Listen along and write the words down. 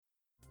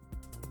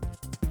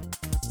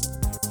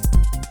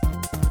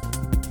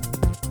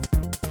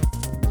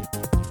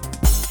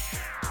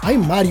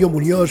I'm Mario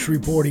Munoz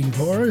reporting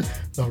for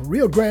the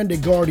Rio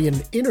Grande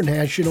Guardian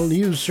International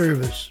News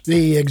Service.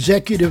 The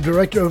Executive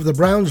Director of the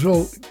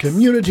Brownsville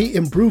Community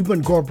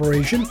Improvement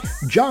Corporation,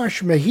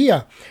 Josh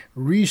Mejia,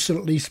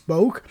 recently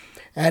spoke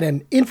at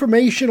an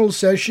informational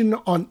session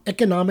on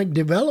economic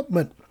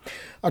development.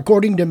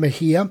 According to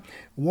Mejia,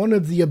 one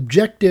of the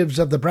objectives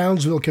of the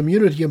Brownsville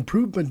Community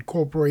Improvement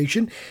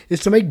Corporation is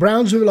to make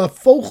Brownsville a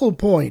focal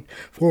point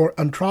for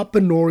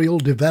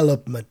entrepreneurial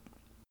development.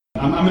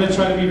 I'm going to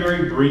try to be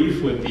very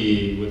brief with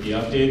the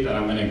update that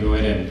I'm going to go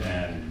ahead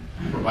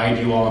and provide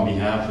you all on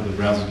behalf of the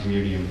Brownsville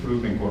Community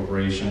Improvement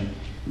Corporation.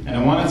 And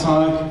I want to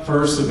talk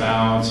first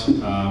about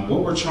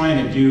what we're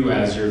trying to do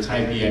as your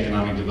Type B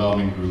Economic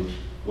Development Group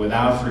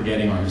without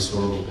forgetting our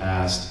historical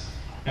past.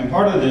 And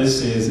part of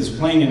this is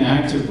playing an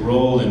active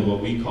role in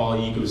what we call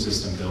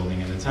ecosystem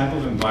building and the type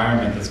of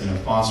environment that's going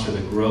to foster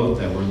the growth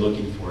that we're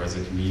looking for as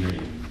a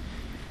community.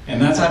 And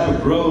that type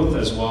of growth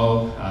as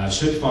well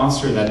should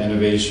foster that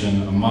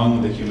innovation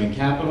among the human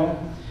capital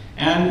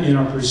and in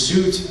our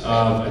pursuit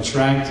of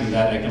attracting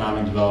that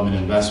economic development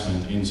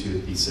investment into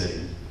the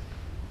city.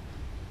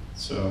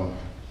 So,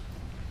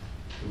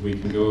 if we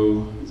can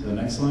go to the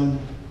next slide.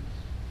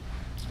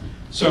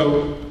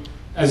 So,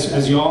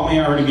 as you all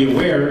may already be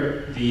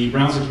aware, the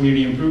Brownsville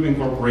Community Improvement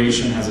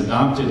Corporation has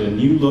adopted a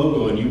new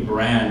logo, a new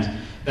brand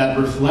that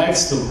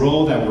reflects the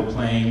role that we're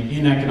playing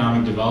in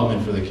economic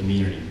development for the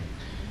community.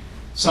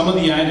 Some of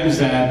the items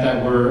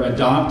that we're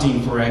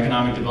adopting for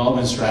economic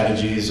development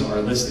strategies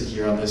are listed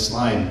here on this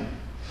slide.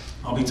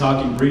 I'll be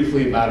talking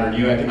briefly about our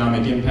new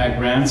economic impact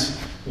grants,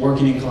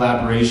 working in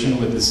collaboration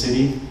with the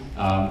city.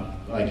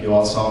 Like you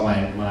all saw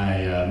my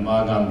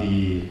mug on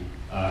the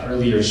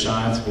earlier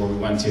shot where we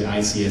went to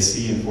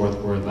ICSC in Fourth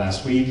Ward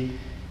last week.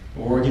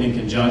 We're working in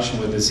conjunction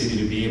with the city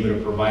to be able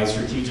to provide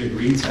strategic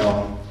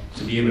retail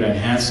to be able to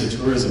enhance the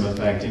tourism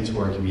effect into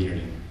our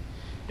community.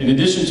 In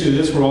addition to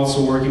this, we're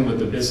also working with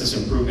the Business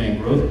Improvement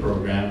and Growth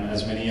Program.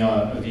 As many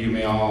of you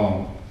may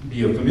all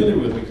be familiar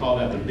with, we call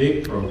that the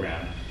BIG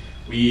program.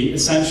 We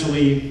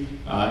essentially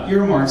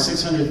earmarked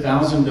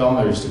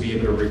 $600,000 to be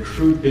able to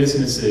recruit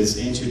businesses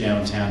into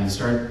downtown and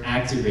start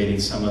activating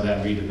some of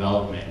that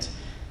redevelopment.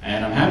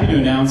 And I'm happy to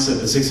announce that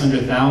the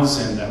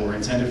 $600,000 that were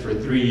intended for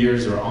 3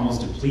 years are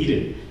almost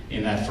depleted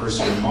in that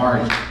first year mark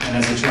and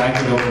has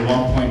attracted over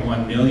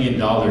 $1.1 million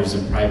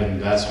in private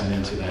investment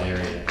into that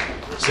area.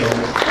 So,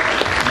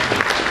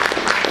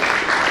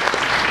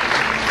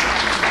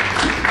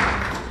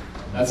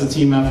 that's a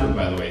team effort,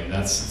 by the way.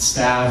 That's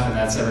staff and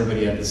that's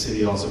everybody at the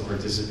city also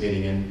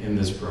participating in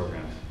this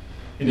program.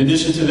 In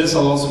addition to this,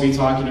 I'll also be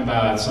talking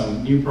about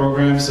some new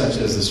programs such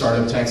as the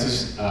Startup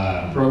Texas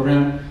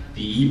program,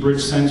 the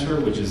eBridge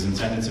Center, which is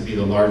intended to be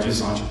the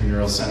largest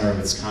entrepreneurial center of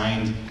its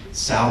kind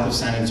south of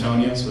San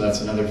Antonio. So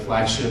that's another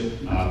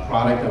flagship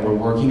product that we're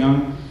working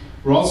on.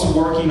 We're also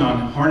working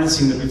on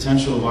harnessing the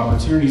potential of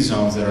opportunity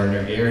zones that are in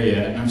our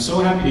area. And I'm so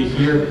happy to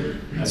hear,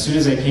 as soon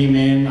as I came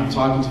in, I'm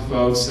talking to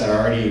folks that are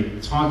already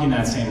talking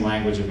that same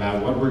language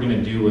about what we're going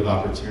to do with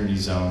opportunity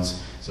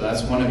zones. So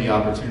that's one of the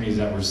opportunities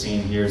that we're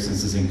seeing here,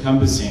 since it's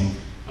encompassing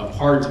a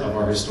part of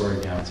our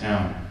historic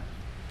downtown.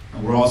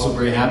 And we're also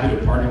very happy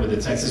to partner with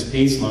the Texas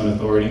PACE Loan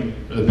Authority,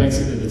 or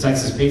the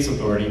Texas PACE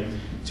Authority,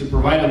 to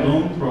provide a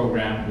loan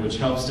program which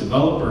helps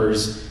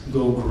developers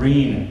go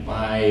green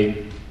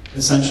by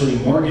essentially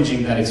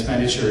mortgaging that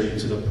expenditure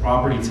into the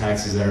property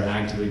taxes that are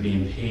actively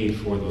being paid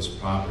for those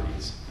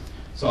properties.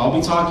 So I'll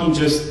be talking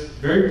just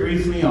very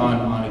briefly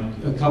on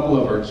a couple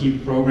of our key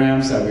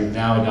programs that we've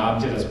now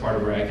adopted as part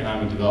of our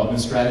economic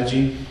development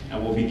strategy,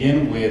 and we'll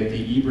begin with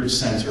the eBridge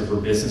Center for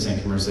Business and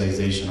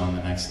Commercialization on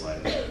the next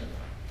slide.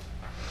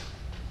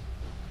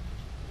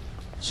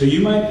 So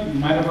you might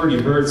have already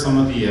heard some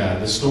of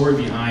the story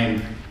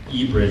behind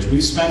eBridge.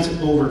 We've spent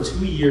over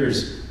 2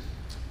 years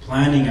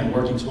planning and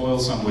working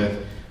toilsome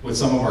with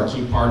some of our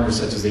key partners,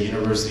 such as the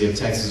University of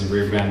Texas of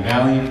Rio Grande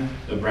Valley,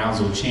 the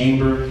Brownsville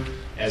Chamber,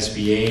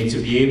 SBA, to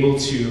be able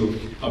to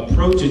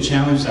approach a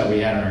challenge that we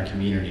had in our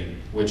community,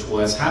 which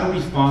was how do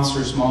we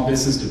foster small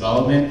business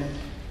development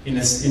in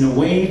a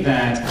way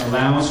that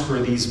allows for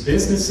these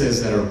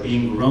businesses that are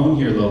being grown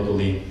here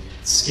locally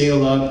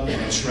scale up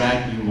and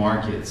attract new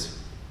markets.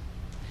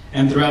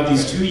 And throughout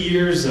these 2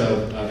 years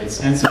of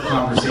extensive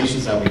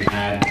conversations that we've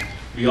had,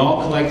 we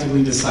all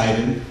collectively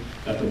decided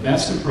that the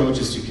best approach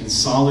is to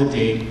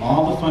consolidate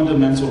all the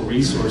fundamental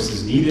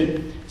resources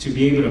needed to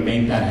be able to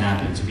make that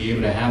happen, to be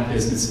able to have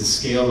businesses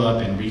scale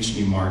up and reach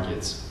new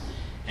markets.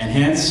 And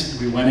hence,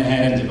 we went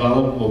ahead and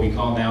developed what we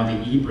call now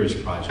the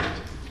eBridge Project.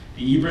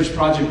 The eBridge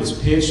Project was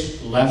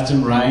pitched left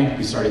and right.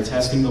 We started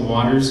testing the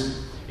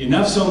waters,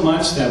 enough so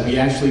much that we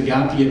actually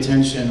got the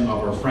attention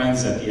of our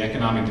friends at the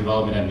Economic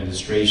Development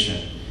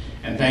Administration.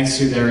 And thanks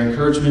to their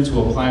encouragement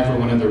to apply for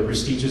one of their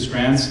prestigious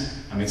grants,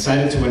 I'm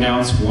excited to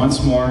announce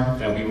once more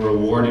that we were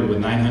awarded with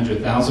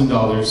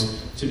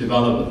 $900,000 to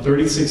develop a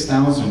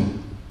 36,000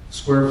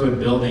 square foot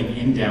building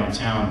in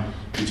downtown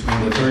between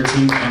the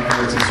 13th and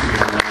 14th Street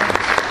line.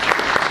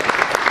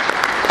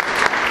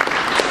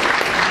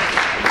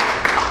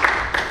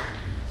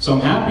 So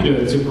I'm happy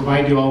to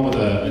provide you all with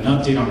an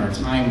update on our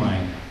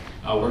timeline.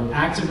 We're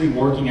actively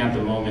working at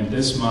the moment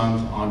this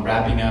month on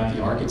wrapping up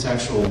the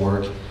architectural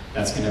work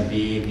that's going to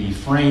be the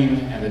frame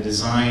and the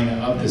design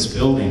of this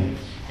building,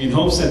 in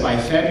hopes that by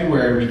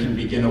February we can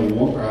begin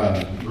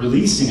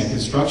releasing a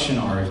construction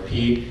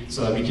RFP so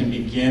that we can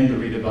begin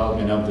the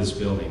redevelopment of this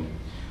building.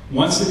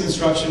 Once the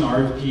construction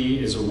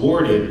RFP is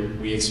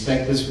awarded, we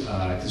expect this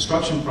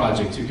construction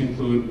project to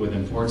conclude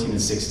within 14 to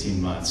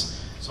 16 months.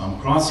 So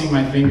I'm crossing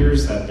my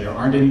fingers that there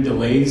aren't any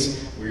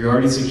delays. We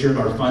already secured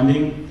our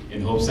funding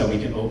in hopes that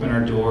we can open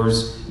our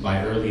doors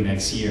by early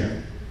next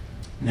year.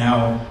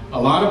 Now,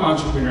 a lot of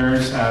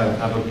entrepreneurs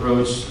have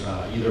approached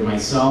either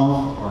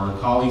myself or our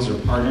colleagues or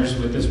partners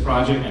with this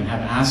project and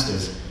have asked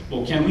us,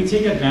 well, can we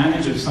take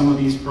advantage of some of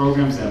these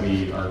programs that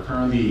we are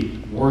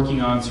currently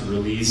working on to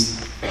release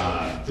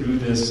through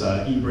this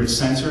eBridge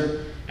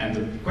Center? And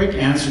the quick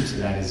answer to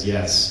that is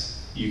yes.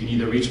 You can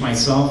either reach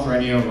myself or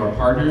any of our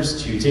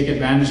partners to take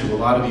advantage of a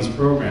lot of these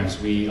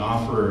programs. We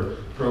offer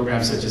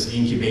programs such as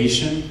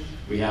incubation.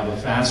 We have a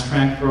fast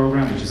track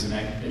program, which is an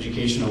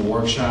educational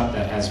workshop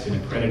that has been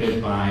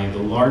accredited by the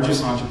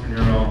largest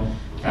entrepreneurial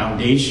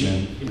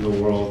foundation in the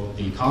world,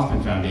 the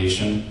Kauffman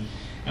Foundation.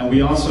 And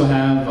we also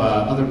have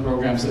other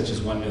programs such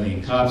as 1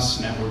 Million Cups,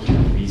 networking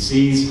with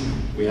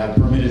VCs. We have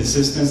permitted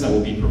assistance that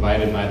will be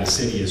provided by the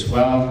city as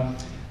well.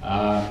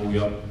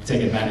 We'll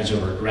take advantage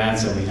of our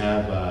grants that we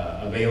have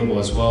available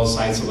as well,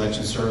 site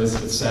selection service,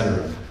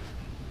 etc.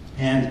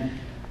 And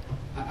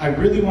I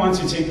really want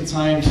to take the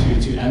time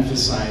to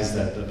emphasize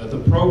that the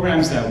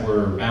programs that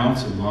we're bound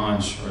to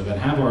launch or that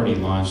have already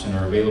launched and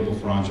are available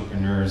for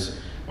entrepreneurs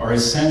are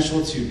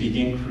essential to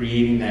begin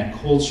creating that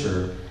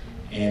culture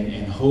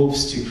in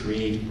hopes to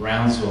create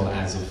Brownsville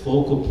as a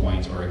focal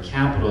point or a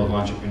capital of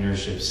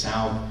entrepreneurship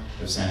south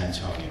of San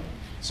Antonio.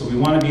 So we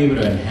want to be able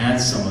to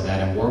enhance some of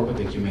that and work with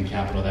the human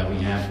capital that we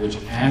have, which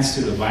adds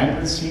to the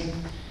vibrancy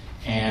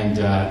and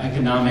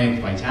economic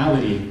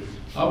vitality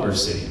of our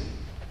city.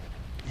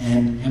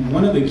 And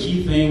one of the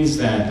key things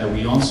that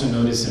we also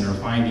notice in our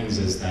findings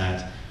is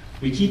that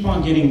we keep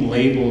on getting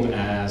labeled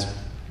as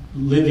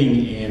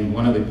living in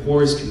one of the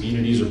poorest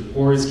communities or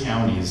poorest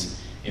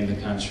counties in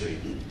the country.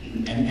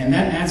 And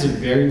that adds a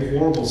very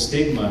horrible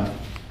stigma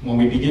when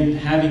we begin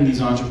having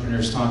these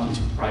entrepreneurs talking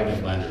to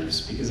private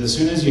lenders. Because as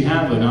soon as you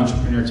have an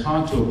entrepreneur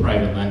talk to a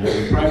private lender,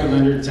 the private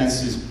lender tends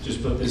to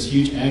just put this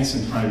huge X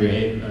in front of your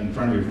head, in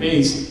front of your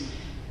face,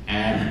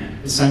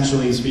 and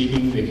essentially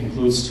speaking, it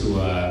concludes to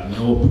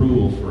no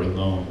approval for a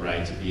loan,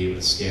 right, to be able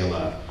to scale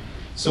up.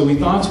 So we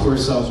thought to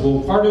ourselves,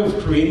 well, part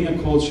of creating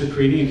a culture,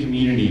 creating a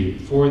community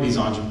for these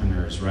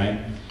entrepreneurs,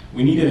 right,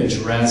 we need to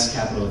address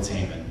capital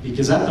attainment.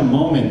 Because at the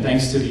moment,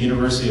 thanks to the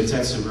University of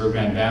Texas Rio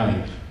Grande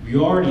Valley, we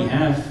already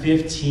have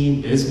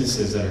 15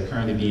 businesses that are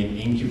currently being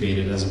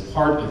incubated as a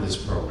part of this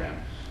program,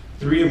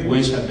 3 of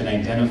which have been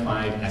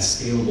identified as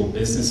scalable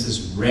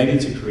businesses ready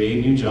to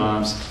create new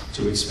jobs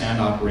to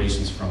expand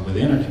operations from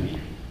within our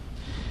community.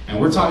 And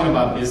we're talking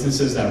about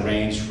businesses that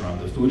range from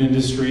the food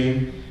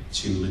industry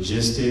to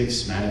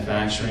logistics,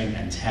 manufacturing,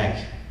 and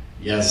tech.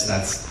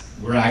 Yes,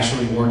 we're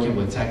actually working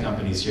with tech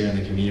companies here in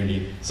the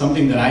community,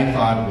 something that I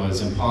thought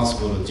was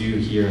impossible to do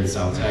here in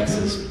South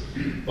Texas.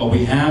 But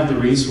we have the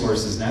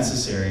resources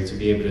necessary to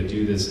be able to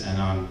do this,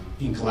 and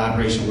in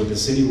collaboration with the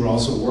city, we're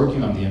also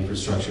working on the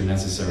infrastructure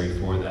necessary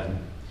for that.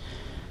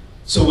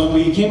 So when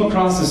we came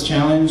across this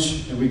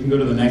challenge, and we can go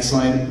to the next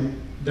slide,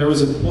 there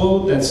was a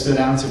quote that stood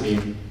out to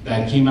me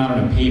that came out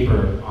in a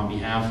paper on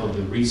behalf of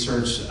the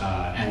Research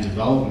and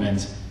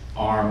Development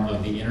arm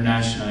of the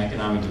International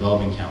Economic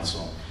Development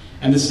Council.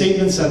 And the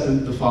statement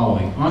said the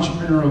following: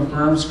 entrepreneurial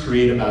firms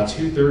create about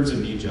 2/3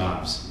 of new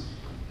jobs.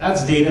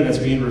 That's data that's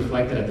being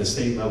reflected at the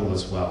state level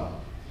as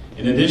well.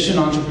 In addition,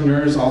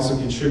 entrepreneurs also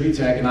contribute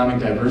to economic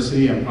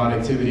diversity and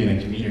productivity in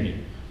a community,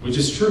 which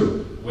is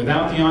true.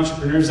 Without the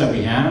entrepreneurs that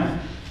we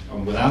have,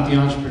 without the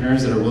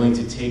entrepreneurs that are willing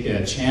to take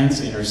a chance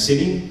in our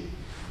city,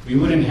 we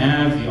wouldn't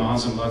have the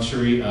awesome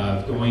luxury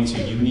of going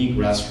to unique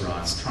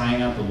restaurants,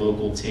 trying out the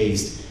local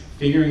taste,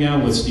 figuring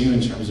out what's new in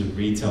terms of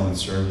retail and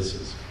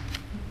services.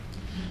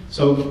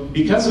 So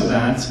because of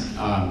that,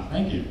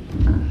 thank you,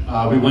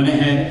 we went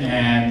ahead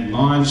and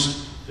launched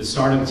the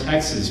Startup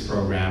Texas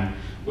program,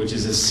 which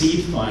is a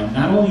seed fund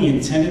not only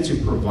intended to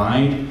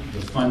provide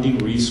the funding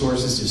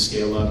resources to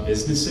scale up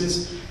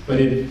businesses, but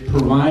it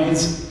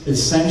provides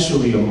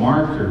essentially a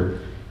marker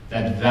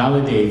that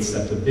validates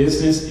that the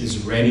business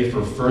is ready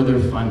for further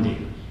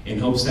funding in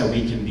hopes that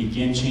we can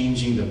begin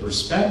changing the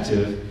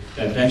perspective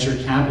that venture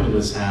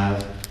capitalists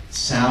have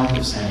south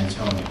of San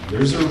Antonio.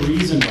 There's a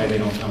reason why they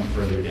don't come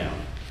further down.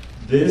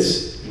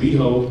 This, we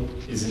hope,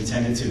 is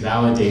intended to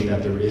validate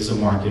that there is a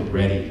market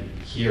ready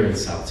here in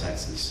South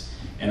Texas.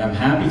 And I'm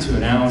happy to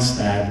announce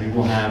that we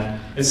will have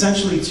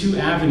essentially 2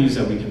 avenues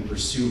that we can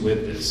pursue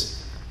with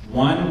this.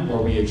 One, where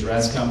we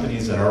address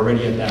companies that are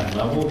already at that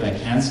level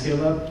that can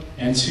scale up,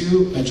 and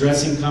two,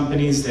 addressing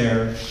companies that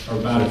are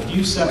about a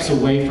few steps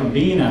away from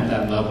being at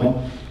that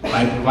level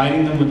by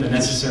providing them with the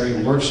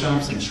necessary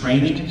workshops and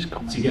training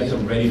to get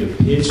them ready to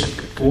pitch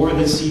for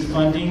the seed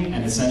funding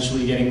and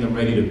essentially getting them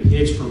ready to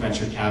pitch for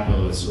venture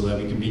capitalists so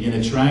that we can begin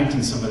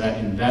attracting some of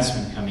that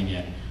investment coming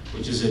in,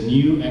 which is a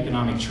new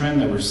economic trend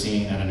that we're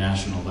seeing at a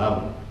national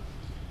level.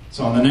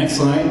 So on the next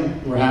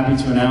slide, we're happy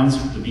to announce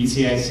the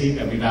BCIC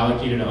that we've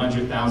allocated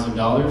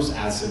 $100,000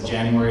 as of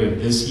January of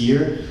this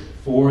year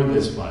for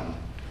this fund.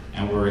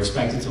 And we're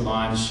expected to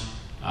launch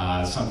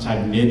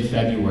sometime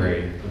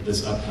mid-February of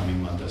this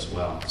upcoming month as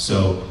well.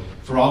 So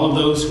for all of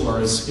those who are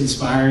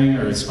aspiring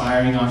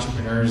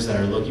entrepreneurs that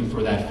are looking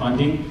for that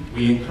funding,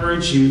 we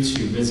encourage you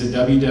to visit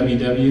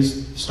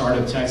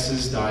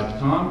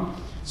www.startuptexas.com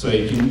so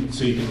you can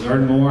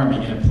learn more and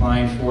begin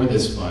applying for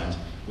this fund.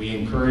 We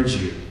encourage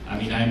you. I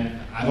mean,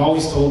 I've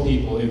always told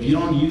people, if you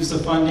don't use the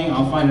funding,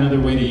 I'll find another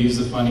way to use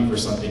the funding for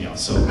something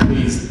else. So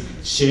please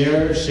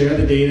share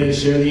the data,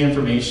 share the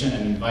information,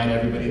 and invite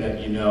everybody that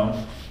you know,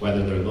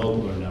 whether they're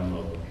local or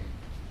non-local.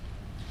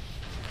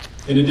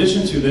 In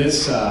addition to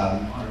this,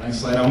 on our next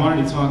slide, I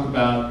wanted to talk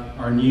about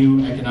our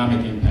new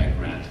Economic Impact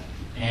Grant.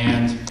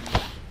 And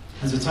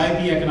as a Type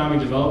B Economic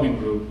Development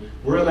Group,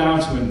 we're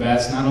allowed to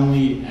invest not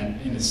only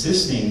in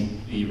assisting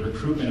the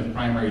recruitment of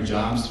primary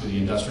jobs through the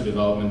industrial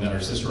development that our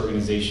sister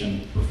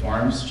organization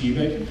performs,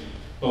 GBIC,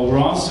 but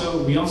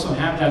we also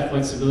have that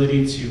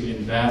flexibility to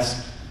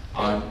invest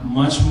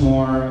much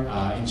more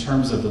in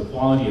terms of the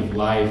quality of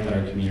life that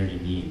our community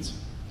needs.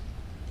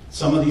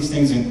 Some of these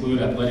things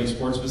include athletic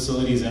sports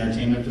facilities,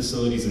 entertainment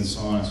facilities, and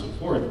so on and so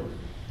forth.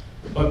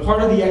 But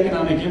part of the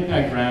Economic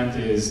Impact Grant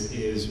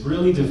is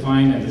really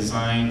defined and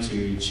designed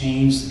to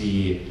change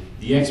the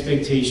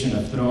expectation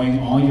of throwing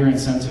all your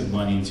incentive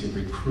money to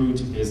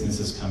recruit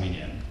businesses coming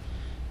in.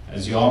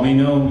 As you all may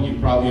know, you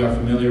probably are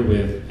familiar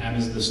with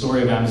the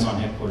story of Amazon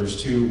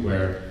Headquarters 2,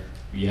 where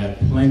we had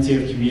plenty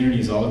of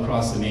communities all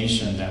across the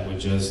nation that would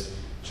just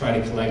try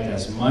to collect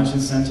as much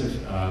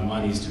incentive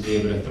monies to be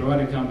able to throw at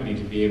a company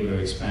to be able to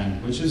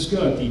expand, which is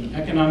good. The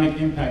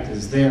economic impact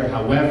is there.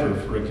 However,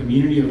 for a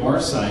community of our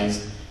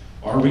size,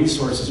 our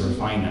resources are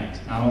finite,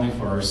 not only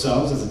for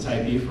ourselves as a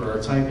Type B, for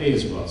our Type A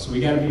as well. So we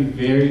got to be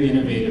very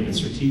innovative and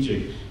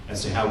strategic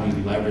as to how we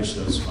leverage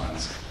those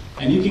funds.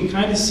 And you can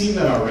kind of see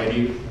that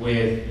already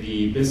with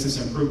the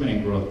Business Improvement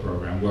and Growth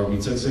Program, where we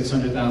took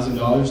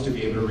 $600,000 to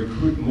be able to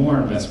recruit more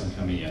investment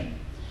coming in.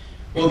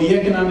 Well, the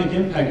Economic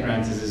Impact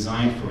Grant is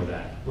designed for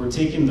that. We're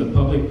taking the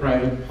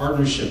public-private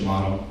partnership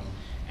model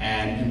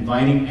and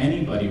inviting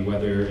anybody,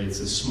 whether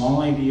it's a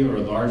small idea or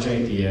a large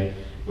idea,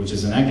 which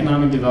is an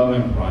economic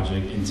development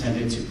project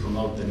intended to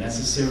promote the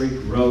necessary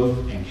growth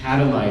and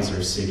catalyze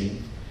our city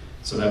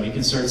so that we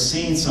can start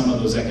seeing some of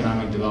those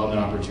economic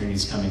development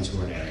opportunities coming to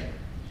our area.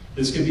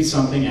 This could be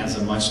something as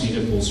a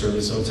much-needed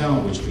full-service hotel,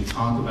 which we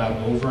talk about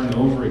over and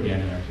over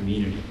again in our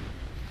community.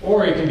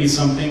 Or it can be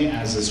something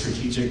as a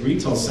strategic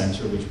retail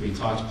center, which we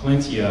talked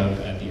plenty of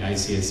at the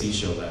ICSC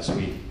show last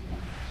week.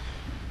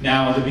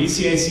 Now, the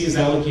BCIC is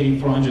allocating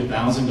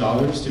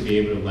 $400,000 to be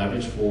able to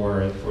leverage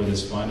for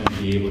this fund and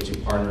be able to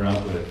partner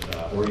up with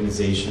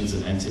organizations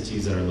and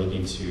entities that are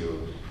looking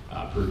to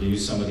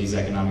produce some of these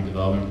economic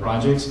development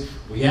projects.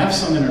 We have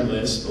some in our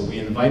list, but we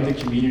invite the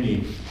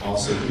community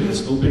also through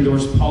this open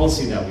doors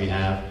policy that we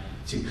have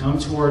to come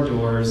to our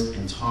doors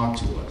and talk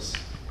to us.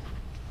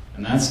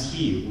 And that's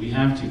key. We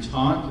have to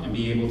talk and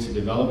be able to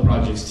develop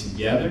projects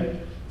together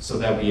so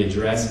that we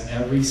address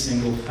every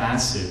single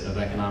facet of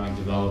economic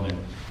development,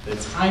 the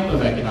type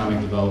of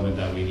economic development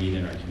that we need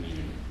in our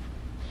community.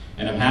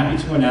 And I'm happy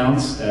to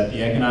announce that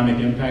the Economic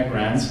Impact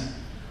Grants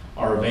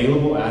are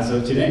available as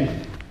of today.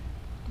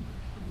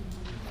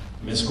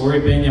 Ms.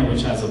 Corey Pena,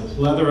 which has a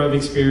plethora of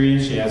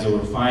experience, she has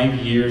over 5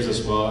 years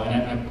as well.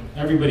 And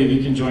everybody, if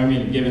you can join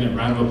me in giving a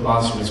round of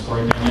applause for Ms.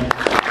 Corey Pena.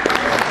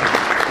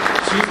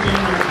 She's been in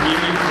our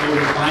community for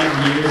over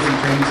 5 years in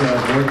terms of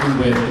working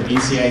with the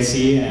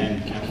BCIC, and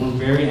we're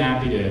very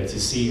happy to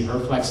see her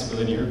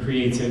flexibility, her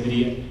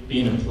creativity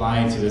being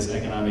applied to this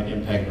Economic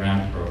Impact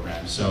Grant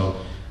program. So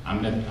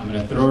I'm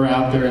gonna throw her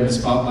out there in the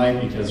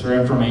spotlight because her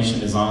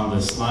information is on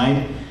the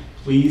slide.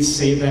 Please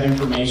save that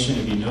information.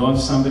 If you know of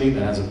somebody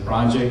that has a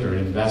project or an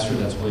investor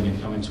that's willing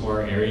to come into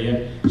our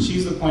area,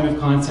 she's the point of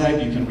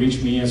contact. You can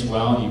reach me as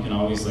well. You can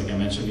always, like I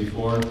mentioned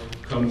before,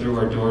 come through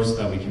our doors so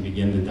that we can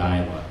begin the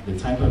dialogue. The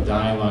type of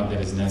dialogue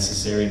that is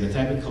necessary, the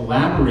type of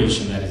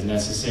collaboration that is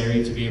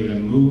necessary to be able to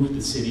move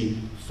the city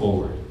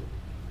forward.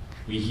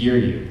 We hear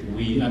you.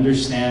 We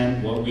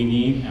understand what we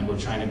need, and we're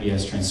trying to be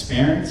as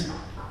transparent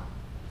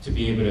to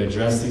be able to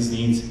address these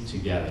needs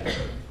together.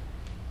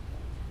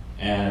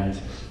 And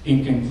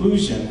in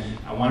conclusion,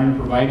 I wanted to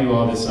provide you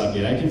all this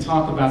update. I can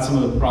talk about some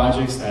of the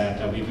projects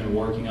that we've been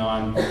working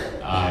on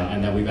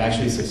and that we've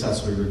actually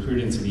successfully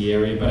recruited into the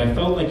area, but I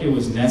felt like it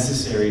was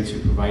necessary to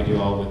provide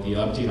you all with the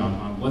update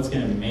on what's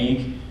going to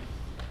make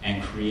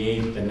and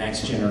create the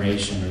next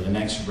generation or the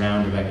next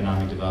round of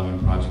economic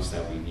development projects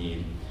that we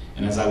need.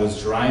 And as I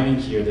was driving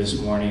here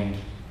this morning,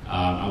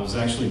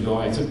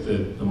 I took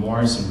the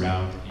Morrison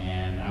route,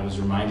 and I was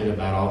reminded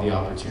about all the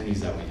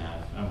opportunities that we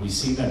have. We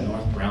see that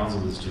North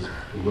Brownsville is just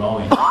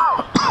growing,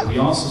 but we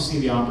also see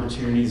the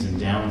opportunities in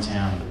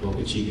downtown, the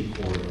Boca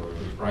Chica corridor,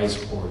 the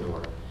Bryce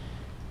corridor.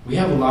 We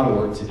have a lot of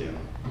work to do,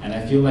 and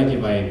I feel like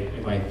if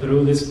I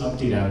throw this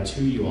update out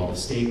to you all, the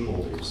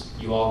stakeholders,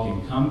 you all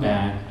can come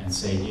back and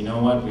say, you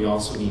know what, we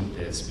also need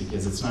this,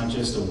 because it's not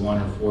just a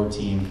 1 or 4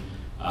 team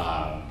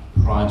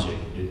project.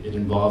 It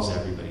involves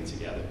everybody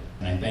together.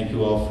 And I thank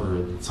you all for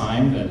the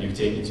time that you've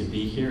taken to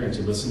be here and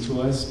to listen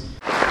to us.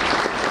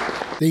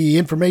 The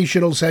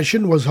informational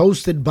session was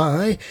hosted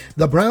by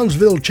the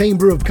Brownsville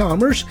Chamber of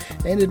Commerce,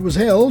 and it was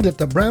held at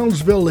the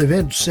Brownsville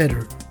Event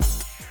Center.